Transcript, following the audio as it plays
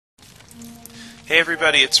Hey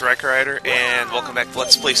everybody, it's Riker Rider, and welcome back to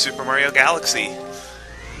Let's Play Super Mario Galaxy.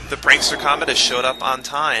 The Prankster Comet has showed up on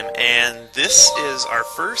time, and this is our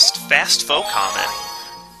first Fast-Foe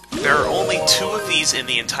Comet. There are only 2 of these in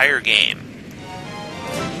the entire game,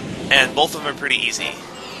 and both of them are pretty easy.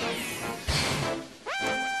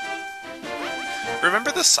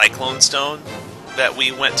 Remember the Cyclone Stone that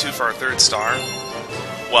we went to for our 3rd star?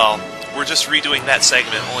 Well, we're just redoing that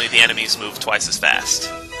segment, only the enemies move twice as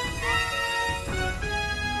fast.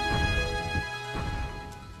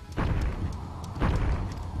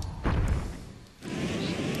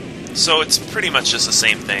 So it's pretty much just the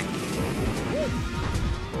same thing.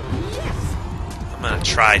 I'm gonna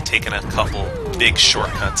try taking a couple big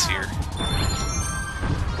shortcuts here.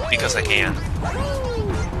 Because I can.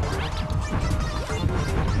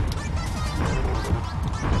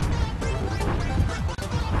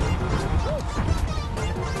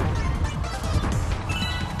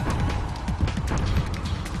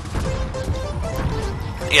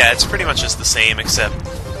 Yeah, it's pretty much just the same, except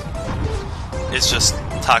it's just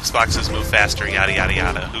Tox boxes move faster, yada yada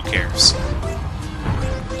yada, who cares?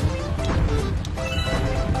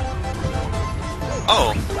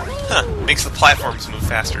 Oh, huh, makes the platforms move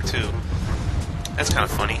faster too. That's kind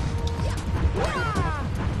of funny.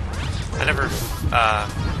 I never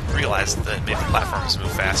realized that it made the platforms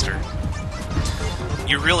move faster.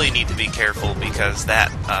 You really need to be careful because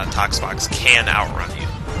that Tox box can outrun you,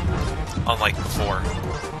 unlike before.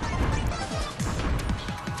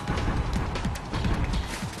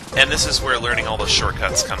 And this is where learning all those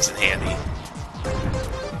shortcuts comes in handy.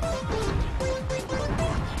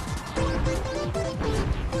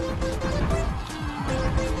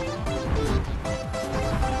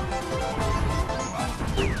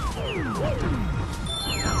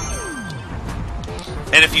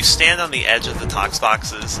 And if you stand on the edge of the Tox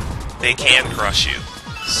boxes, they can crush you,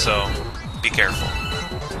 so be careful.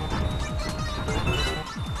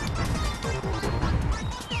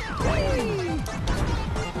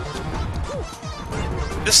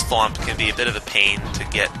 This thwomp can be a bit of a pain to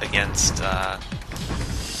get against,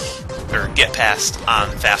 or get past on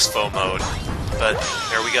Fast-Foe mode, but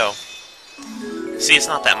there we go. See, it's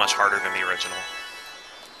not that much harder than the original.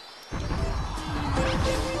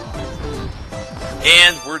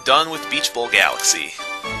 And we're done with Beach Bowl Galaxy.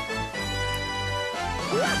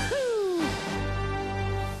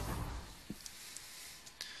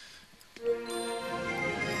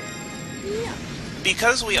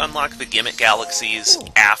 Because we unlock the Gimmick Galaxies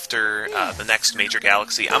after the next major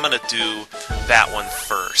galaxy, I'm going to do that one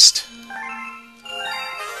first.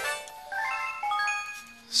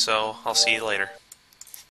 So, I'll see you later.